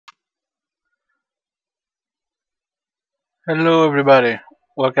Hello everybody,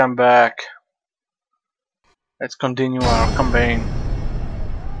 welcome back. Let's continue our campaign.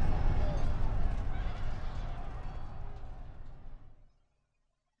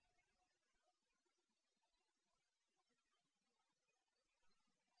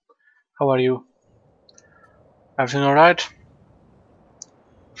 How are you? Everything alright?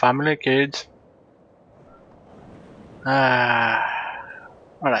 Family, kids? Ah,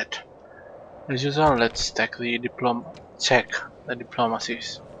 alright. As usual, let's check the diplomacies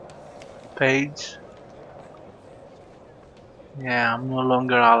page. Yeah, I'm no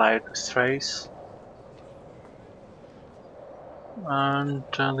longer allied with Thrace. And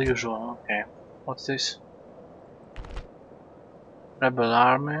the usual, okay. What's this? Rebel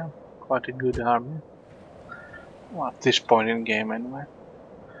army, quite a good army. Well, at this point in game anyway.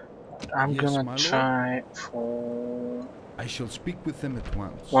 I'm Yes, gonna my lord. try for I shall speak with them at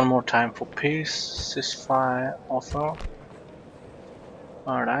once. one more time for peace, ceasefire offer.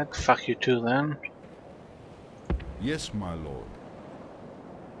 Alright, fuck you too then. Yes, my lord.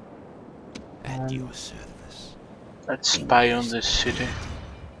 At And your service. let's In spy on his this city.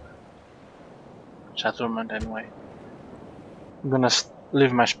 Settlement anyway. I'm gonna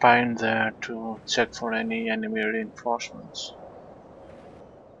leave my spy in there to check for any enemy reinforcements.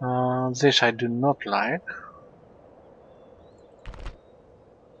 This I do not like.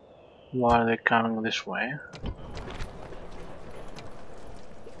 Why are they coming this way?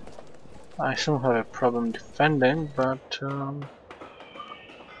 I still have a problem defending, but you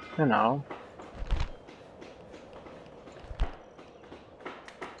know,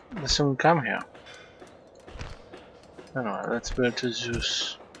 they soon come here. Anyway, let's build to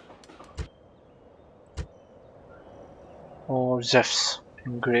Zeus or Zeus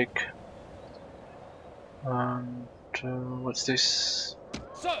in Greek. And what's this?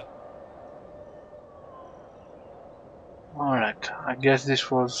 Sir! Alright, I guess this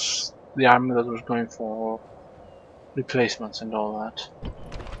was the army that was going for replacements and all that.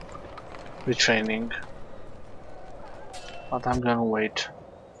 Retraining. But I'm gonna wait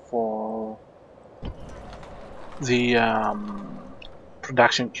for the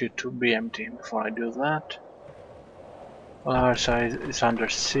production queue to be empty before I do that. Our side is under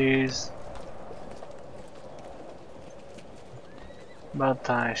siege, but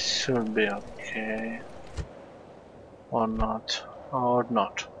I should be okay. Or not. Or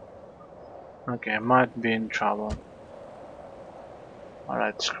not. Okay, I might be in trouble.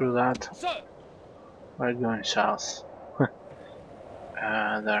 Alright, screw that. Sir! We're going south.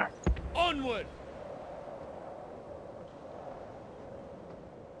 There. Onward!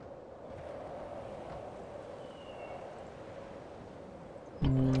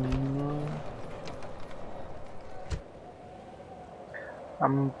 Mm,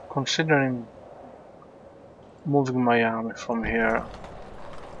 I'm considering moving my army from here,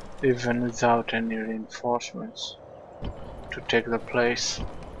 even without any reinforcements, to take the place.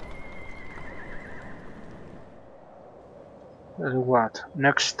 What?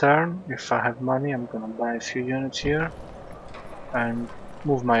 Next turn, if I have money, I'm gonna buy a few units here and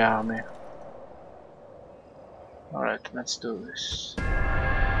move my army. Alright, let's do this.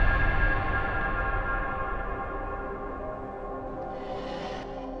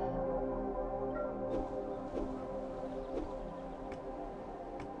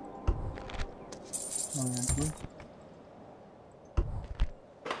 Mhm.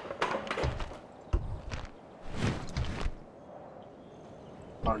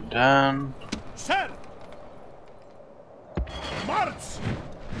 All done. Sir! March!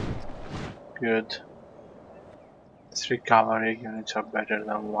 Good. 3 cavalry units are better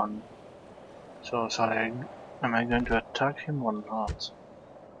than 1. So, sorry, am I going to attack him or not?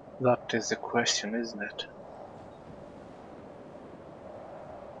 That is the question, isn't it?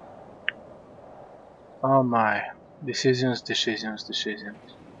 Oh my. Decisions, decisions, decisions.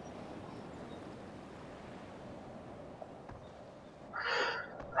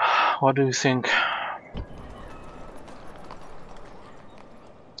 What do you think?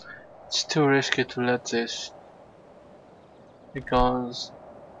 It's too risky to let this, because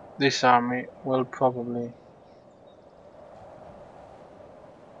this army will probably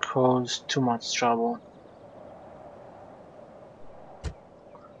cause too much trouble.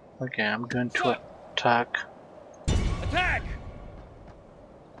 Okay, I'm going to Sir! attack. Attack!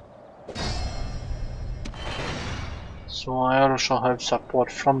 So I also have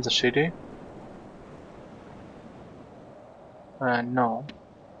support from the city. No,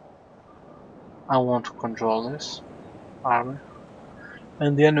 I want to control this army.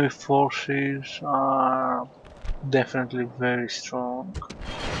 And the enemy forces are definitely very strong.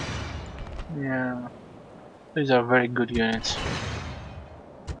 Yeah. These are very good units.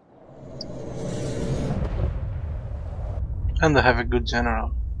 And they have a good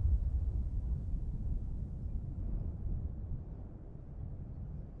general.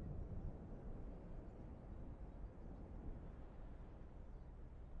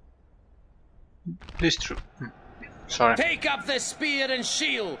 This true. Sorry. Take up the spear and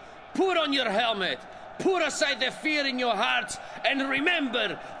shield. Put on your helmet. Put aside the fear in your hearts. And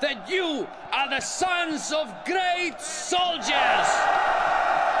remember that you are the sons of great soldiers.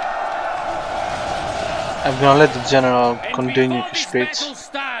 I'm gonna let the general And continue before his this speech. battle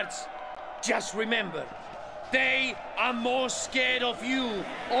starts, just remember, they are more scared of you,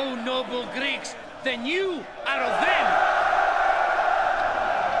 O noble Greeks, than you are of them.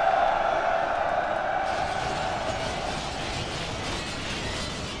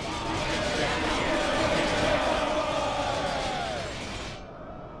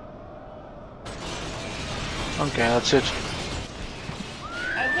 Okay, that's it.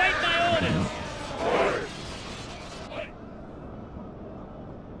 Await my orders.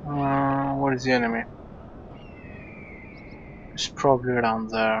 Where is the enemy? It's probably around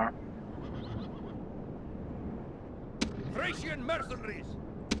there. Thracian mercenaries.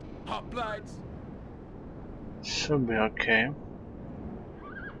 Hoplites. Should be okay.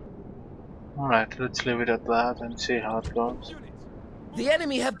 Alright, let's leave it at that and see how it goes. The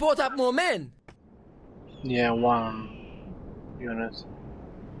enemy have brought up more men. Yeah, one unit.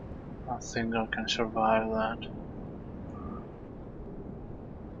 I think I can survive that.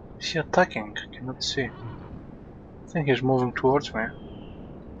 Is he attacking? I cannot see. I think he's moving towards me.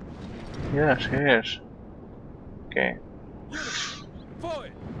 Yes, he is. Okay.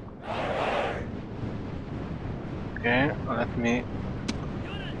 Okay, let me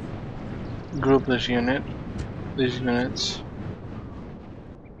group these units.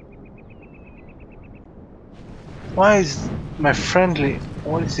 Why is my friendly,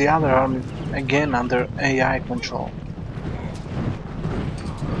 what is the other army again under AI control?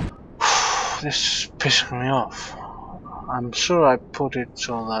 This is pissing me off. I'm sure I put it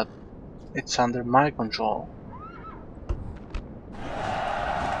so that it's under my control.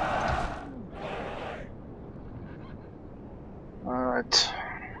 Alright,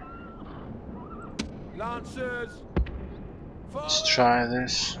 Lancers. let's try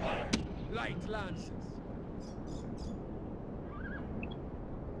this. Light lancers.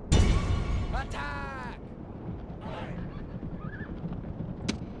 Attack!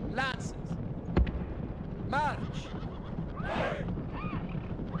 Lancers. March!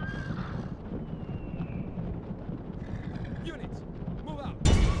 Units, move out!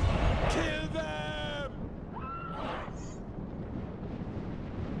 Kill them!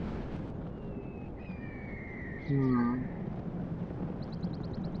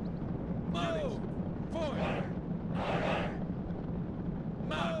 Move! Forward!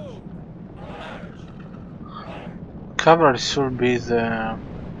 Move! Cavalry should be the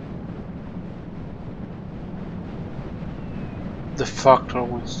factor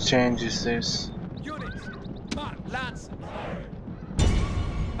which changes this Units, march! Lancers!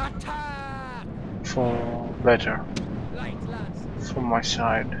 Attack! for better, Light lancers! from my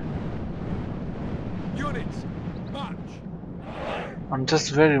side. Units, march! I'm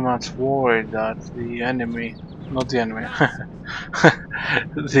just very much worried that the enemy, not the enemy,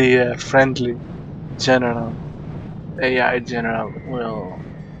 the friendly general, AI general will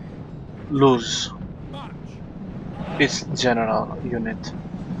lose March! its general unit,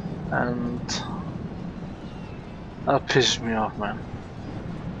 and that pisses me off, man.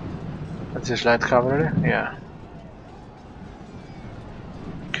 That's this light cavalry? Yeah.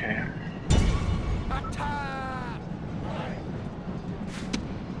 Okay. Attack!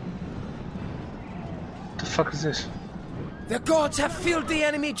 What the fuck is this? The gods have filled the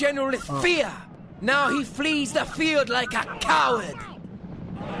enemy general with fear. Now he flees the field like a coward.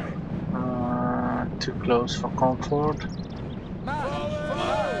 Too close for comfort. March!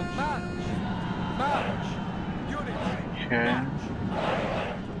 Forward! March! March! Units! Okay.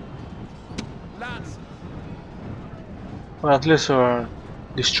 Lancers! Well, at least we're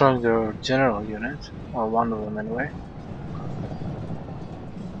destroying their general unit, or one of them anyway.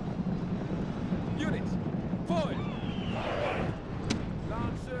 Units! Forward!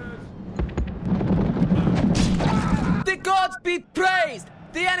 Lancers! The gods be praised!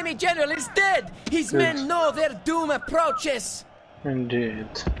 The enemy general is dead! His Good. men know their doom approaches! Indeed.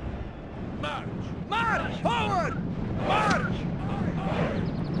 March! March! Forward! March!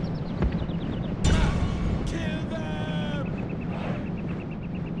 Kill them!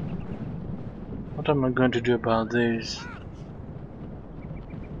 What am I going to do about this?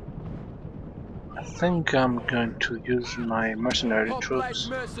 I think I'm going to use my mercenary troops.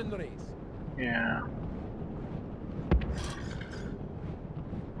 mercenaries. Yeah.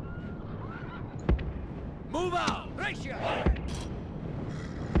 Move out! Ratio!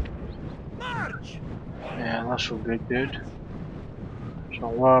 March! Yeah, that should be good. So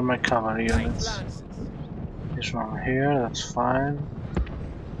where are my cavalry units? This one here, that's fine.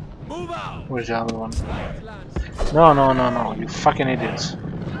 Move out! Where's the other one? Light lances. No, no, no, no, you fucking idiots.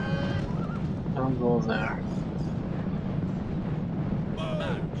 Don't go there.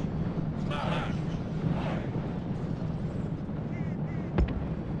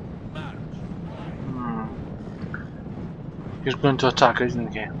 He's going to attack,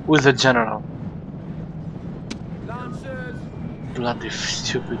 isn't he? With the general. Lancers. Bloody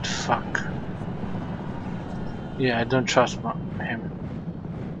stupid fuck. Yeah, I don't trust him.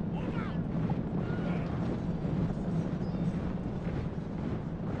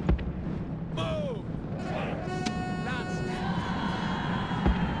 Move! Lancers.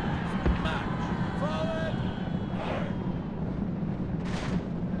 March! Forward!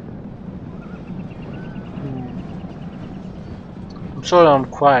 I'm sorry I'm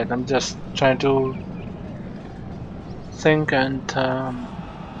quiet, I'm just trying to think and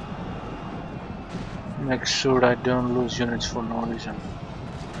make sure I don't lose units for no reason.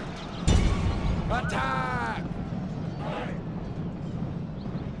 Attack!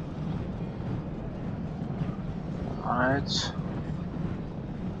 Alright.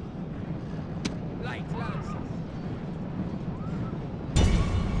 Light lances.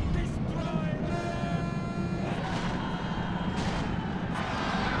 Destroy them!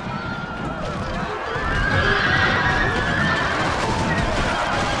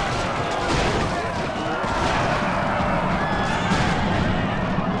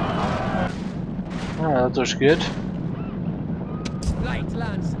 Ah, that was good. Light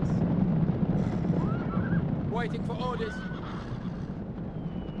lances. Waiting for orders.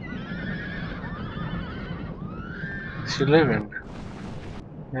 Is he living?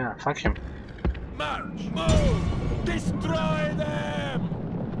 Yeah, fuck him. March! Move! Destroy them!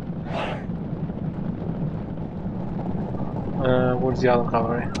 Where's the other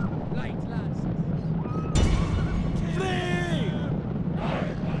cavalry? Light lances. Flee!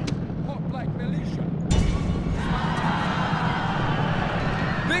 Hot like militia.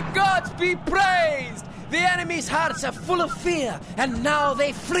 The gods be praised! The enemy's hearts are full of fear, and now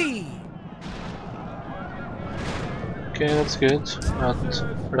they flee! Okay, that's good. But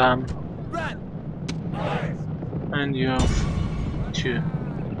ram, Run! and you have two.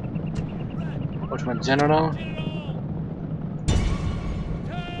 What's my general?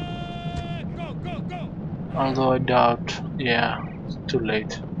 Go, go, go! Although I doubt, yeah, it's too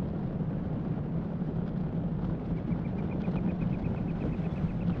late.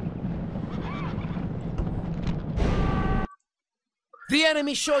 The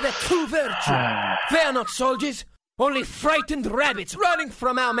enemy show their true virtue. They are not soldiers, only frightened rabbits running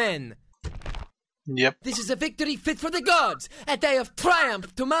from our men. Yep. This is a victory fit for the gods, a day of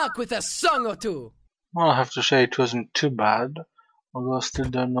triumph to mark with a song or two. Well, I have to say it wasn't too bad, although I still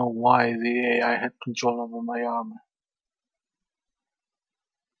don't know why the AI had control over my army.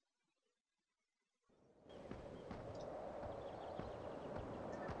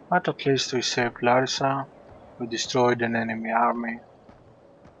 But at least we saved Larissa, we destroyed an enemy army,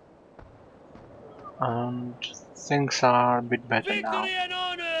 and things are a bit better now. Victory and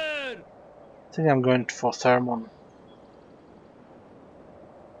honor! I think I'm going for Thermon.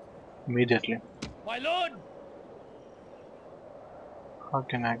 Immediately. My lord! How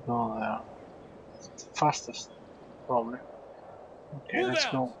can I go there? It's the fastest, probably. Okay, Move let's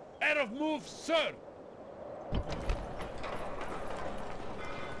out! go. Out of move, sir!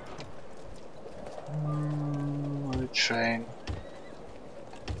 Train.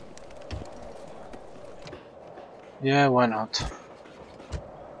 Yeah, why not?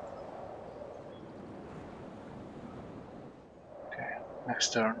 Okay,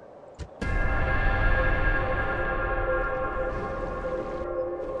 next turn.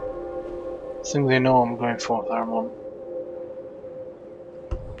 I think they know I'm going for Thermon.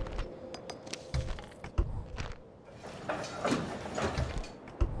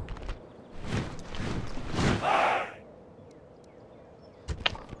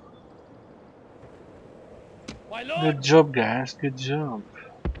 My lord! Good job, guys, good job.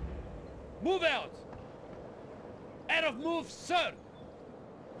 Move out! Out of move, sir!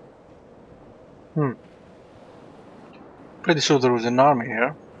 Pretty sure there was an army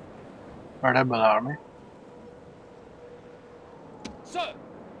here. A rebel army. Sir!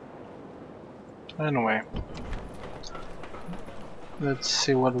 Anyway. Let's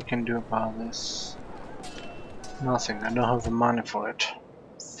see what we can do about this. Nothing, I don't have the money for it.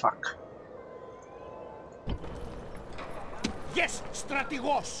 Fuck. Yes,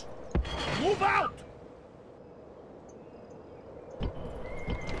 strategos! Move out!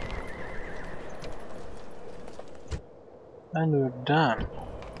 And we're done.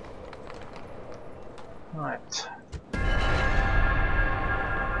 Right.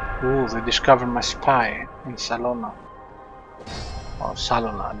 Ooh, they discovered my spy in Salona. Or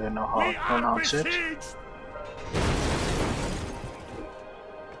Salona, I don't know how to pronounce it.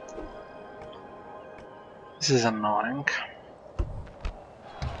 This is annoying.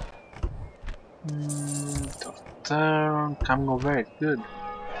 Turn, can go very good.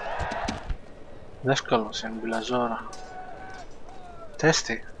 Δύσκολος είναι μπιλαζόρα.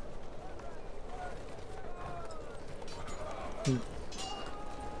 Testy.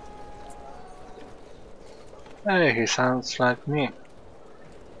 Hey, he sounds like me.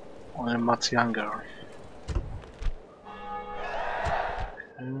 Only much younger.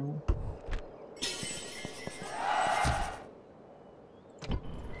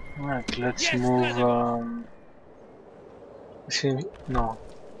 Right, let's move. Is he? No.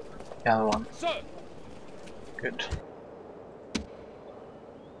 The other one. Good.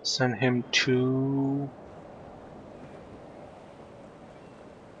 Send him to.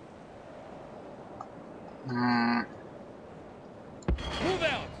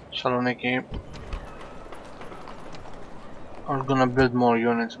 Saloniki. I was gonna build more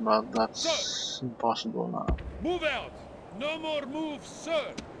units, but that's impossible now. Move out! No more moves, sir!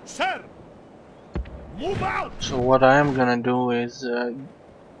 Sir! Move out! So what I am gonna do is,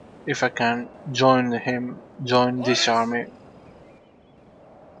 if I can, join this army.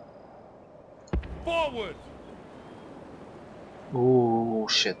 Forward! Ooh,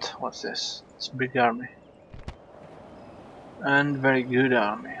 shit, what's this? It's a big army. And very good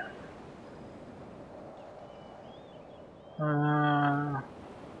army.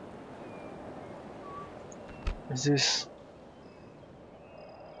 Is this?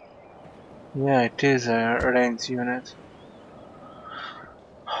 Yeah, it is a ranged unit.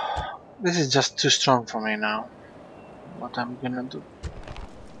 This is just too strong for me now. What I'm gonna do?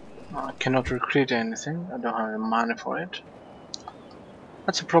 I cannot recruit anything. I don't have the money for it.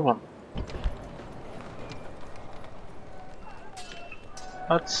 That's a problem.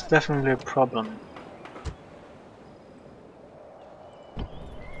 That's definitely a problem.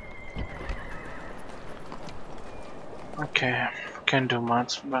 Okay, can't do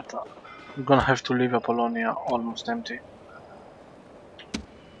much, but I'm gonna have to leave Apollonia almost empty.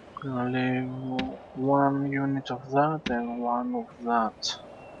 Gonna leave one unit of that and one of that.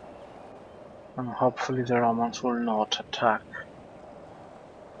 And hopefully the Romans will not attack.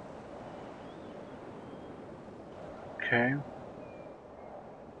 Okay.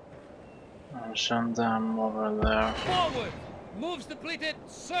 I'll send them over there. Forward! Moves depleted,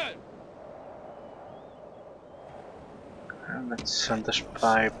 sir! And let's send the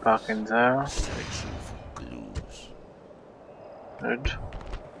spy back in there. Good.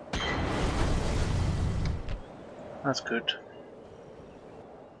 That's good.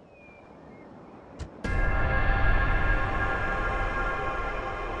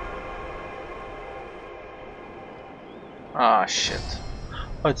 Ah, shit.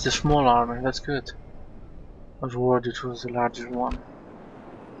 Oh, it's a small army, that's good. I was worried it was the larger one.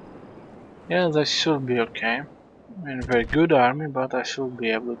 Yeah, that should be okay. I mean, a very good army, but I should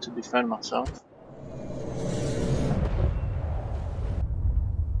be able to defend myself.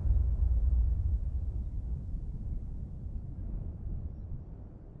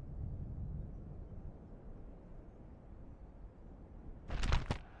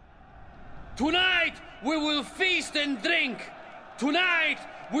 Tonight we will feast and drink. Tonight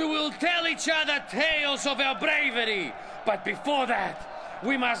we will tell each other tales of our bravery. But before that,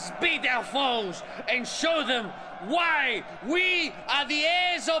 we must beat our foes and show them why we are the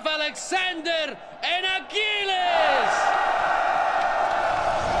heirs of Alexander and Achilles!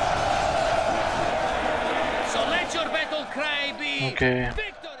 So let your battle cry be victory!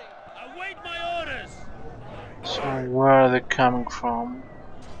 Await my orders! So where are they coming from?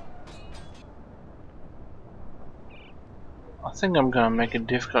 I think I'm gonna make it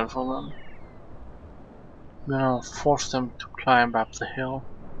difficult for them. I'm gonna force them to climb up the hill.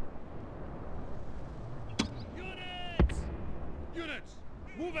 Units! Units!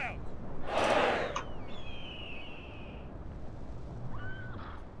 Move out!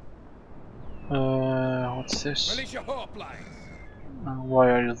 What's this? Militia hoplites! Why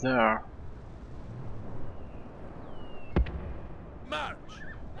are you there? March!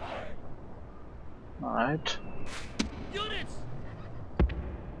 Alright. Units!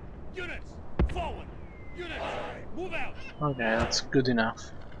 Units, forward! Units, move out! Okay, that's good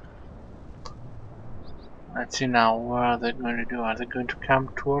enough. Let's see now, what are they going to do? Are they going to come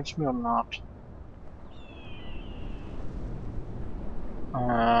towards me or not?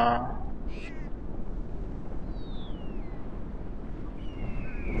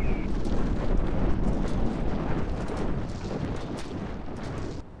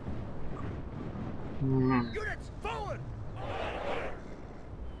 Units, forward!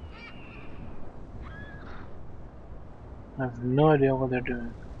 I have no idea what they're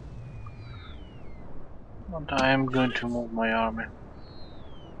doing. But I am going to move my army.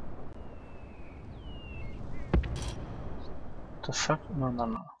 The fuck? No, no,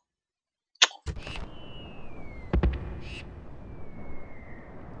 no.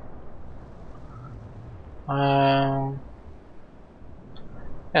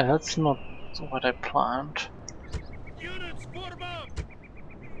 Yeah, that's not what I planned. Units, form up!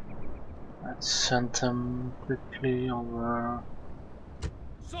 Let's send them quickly over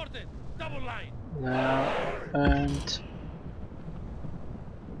Sorted, double line! there and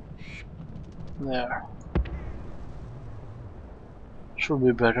there. Should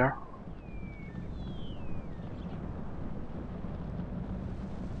be better.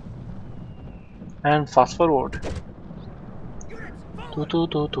 And fast forward. Do do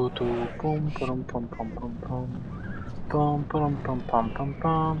do do do. Boom, pum pum pum pum pum. Pum pum pum pum pum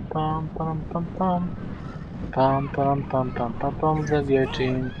pum pum pum pum pum. Pum pum pum pum pum pum. They're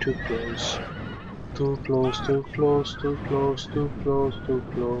getting too close. Too close, too close, too close, too close, too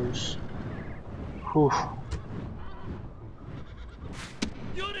close. Whew.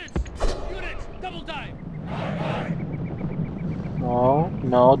 Units, double time! No,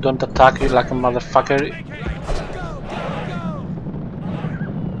 no, don't attack you like a motherfucker.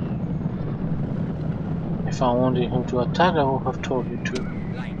 If I wanted him to attack, I would have told you to.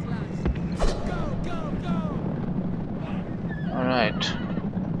 Alright.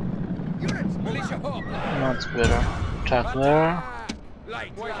 That's better. Attack there.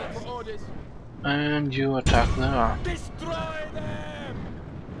 And you attack there. Destroy them!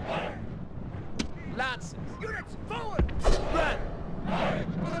 Lancers! Units, forward! Run!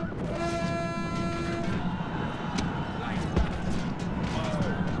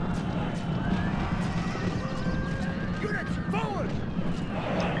 Units, forward!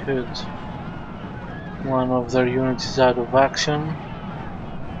 Good. One of their units is out of action.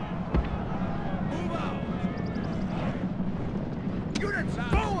 Move out! Units,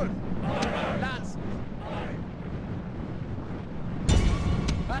 forward! Lancers!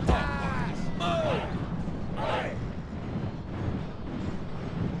 Attack! Move!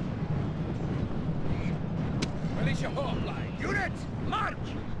 Militia hoplite! Units, march!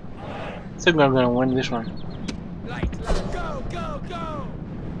 I think we're gonna win this one. Light, go, go, go!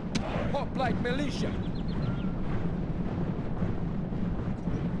 Hoplite militia!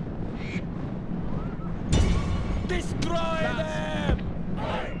 Destroy them!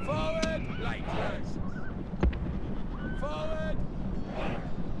 Forward! Light lancers! Forward!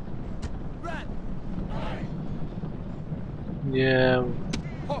 Run! Yeah,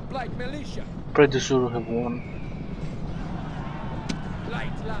 Hoplite militia! pretty sure we have won.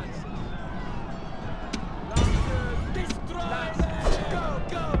 Light lancers! Lancers! Destroy them! Go,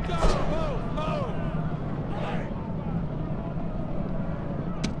 go, go! Move, move!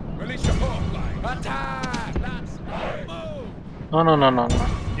 Militia hoplite! Attack! Lancers! Move! No, no, no, no, no.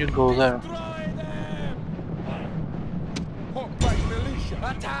 You go there. Destroy them! Hoplite militia!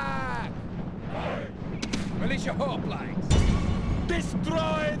 Attack! Militia hoplites!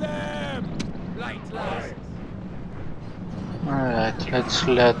 Destroy them! Light lancers! Alright, let's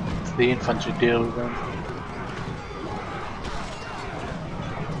let the infantry deal with them.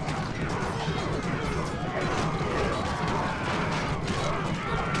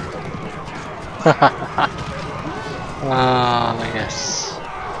 Ah, yes.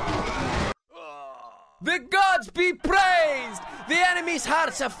 The gods be praised! The enemy's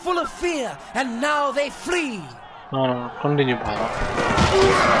hearts are full of fear, and now they flee! No, no, no, continue, brother.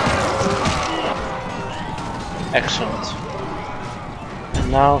 Excellent.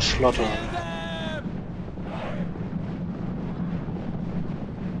 And now slaughter them.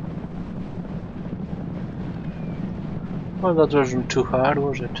 Well, that wasn't too hard,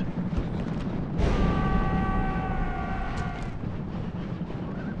 was it?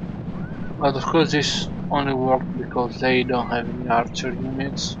 But of course this only worked because they don't have any archer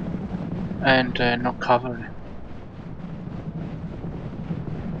units and no cavalry.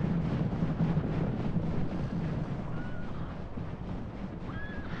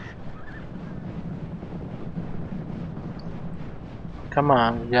 Come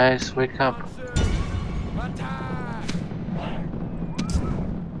on, guys, wake up.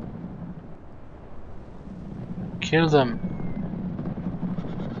 Kill them.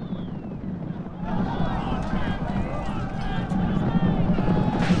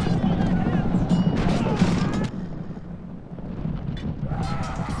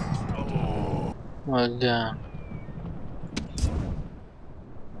 Well done.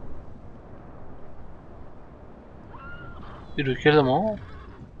 Did we kill them all?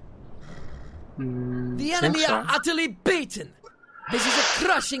 The Think enemy so. are utterly beaten. This is a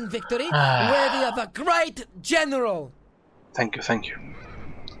crushing victory, worthy of a great general. Thank you, thank you.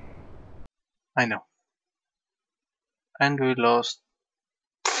 I know. And we lost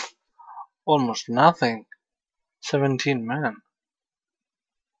almost nothing. 17 men.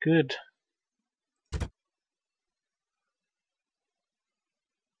 Good.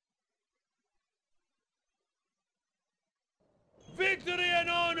 Victory and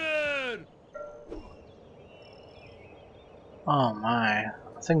honor! Oh my.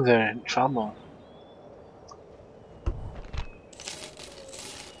 I think they're in trouble.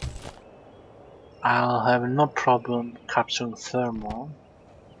 I'll have no problem capturing thermal.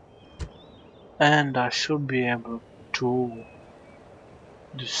 And I should be able to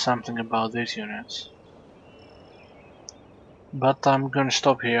do something about these units. But I'm gonna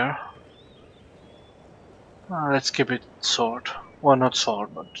stop here. Let's keep it short. Well, not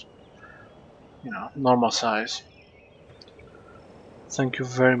short, but you know, normal size. Thank you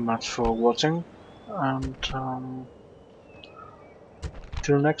very much for watching, and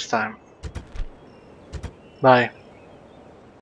till next time. Bye.